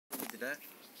ஊற்றிட்டேன்.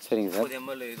 சரிங்க sir. 30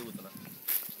 ml இது ஊற்றலாம்.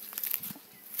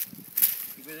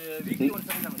 இப்போ வீக்லி ஒன்ஸ்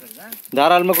சார்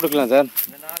தாராளமாக கொடுக்கலாம் சார்.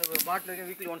 இந்த 4 பாட்டிலுக்கு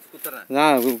வீக்லி ஒன்ஸ் குத்துறேன்.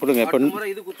 கொடுங்க. இப்போ முறை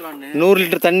இது குத்துறான்னு 100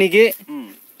 லிட்டர் தண்ணிக்கு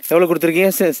எவ்வளோ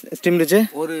கொடுத்துருக்கீங்க ஸ்டிம்ரிச்?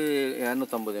 ஒரு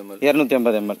 250 ml.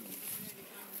 250 ml.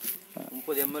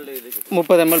 30 ml இது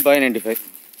 30 ml Bio95.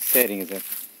 சரிங்க சார்.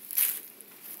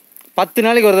 10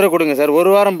 நாளைக்கு ஒரு தடவை கொடுங்க சார். ஒரு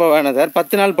வாரம் வேணாம் சார்,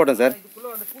 10 நாள் போட்டோம் சார்.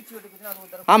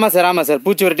 ஆமாம் சார், ஆமாம் சார்,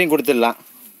 பூச்சி வெரைட்டியும் கொடுத்துடலாம்.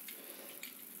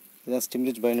 இதுதான்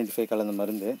ஸ்டிம்ரிச் Bio95 கலந்த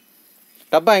மருந்து.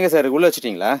 டப்பா எங்கே சார் உள்ளே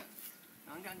வச்சுட்டிங்களா?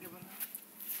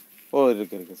 ஓ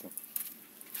இருக்கு சார்.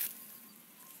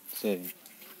 சரி.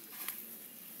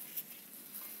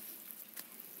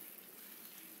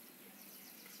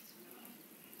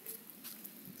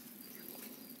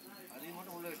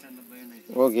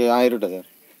 Okay ஆயிரட்டா sir.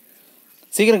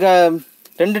 சீக்கிரம்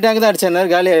 2 டேங்க் தான் அடிச்சேன்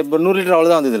காலி. இப்போ 100 லிட்டர்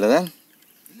அவ்வளோதான் வந்தது இல்லை சார்?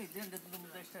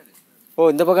 ஓ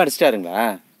இந்த பக்கம் அடிச்சிட்டாருங்களா?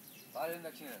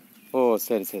 ஓ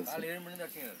சரி சரி சரி.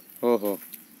 ஓஹோ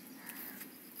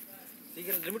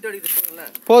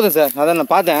போதும் சார். அதான்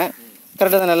நான் பார்த்தேன்,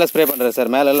 கரெக்டாக தான் நல்லா ஸ்ப்ரே பண்ணுறேன்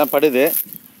சார். மேலே எல்லாம் படுது.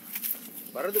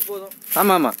 வரது போதும்.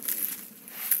 ஆமாம் ஆமாம்.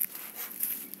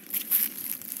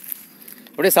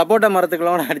 அப்படியே சப்போட்டா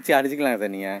மரத்துக்கெல்லாம் அடிச்சுக்கலாம்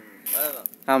சார் நீங்கள்.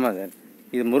 ஆமாம் சார்.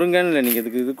 இது முருங்கன்னு இல்லை,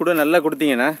 நீங்கள் இது கூட நல்லா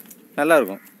கொடுத்தீங்கன்னா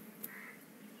நல்லாயிருக்கும்.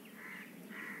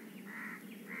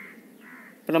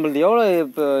 இப்போ நம்மளது எவ்வளோ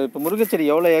இப்போ முருங்கைச்செடி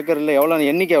எவ்வளோ ஏக்கர் இல்லை, எவ்வளோ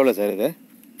எண்ணிக்கை எவ்வளோ சார் இது?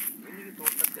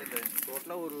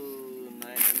 ஒரு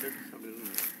 900.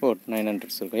 ஓ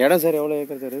 900 இருக்கும். இடம் சார் எவ்வளோ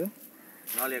ஏக்கர் சார் இது?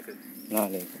 4 ஏக்கர்.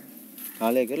 4 ஏக்கர்.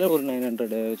 4 ஏக்கரில் ஒரு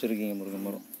 900 வச்சுருக்கீங்க முருங்கை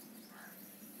மரம்.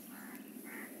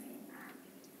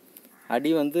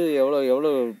 அடி வந்து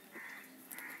எவ்வளோ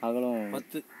அகலம்?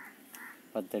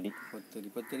 10 அடி.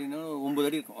 10 அடினா 9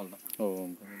 அடி இருக்கும். அவ்வளோதான். ஓ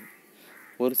 9 அடி.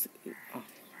 ஒரு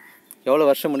எவ்வளோ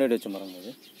வருஷம் முன்னாடி வச்ச மரம்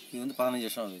அது? இது வந்து 15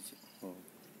 வருஷம் ஆகுது. ஓ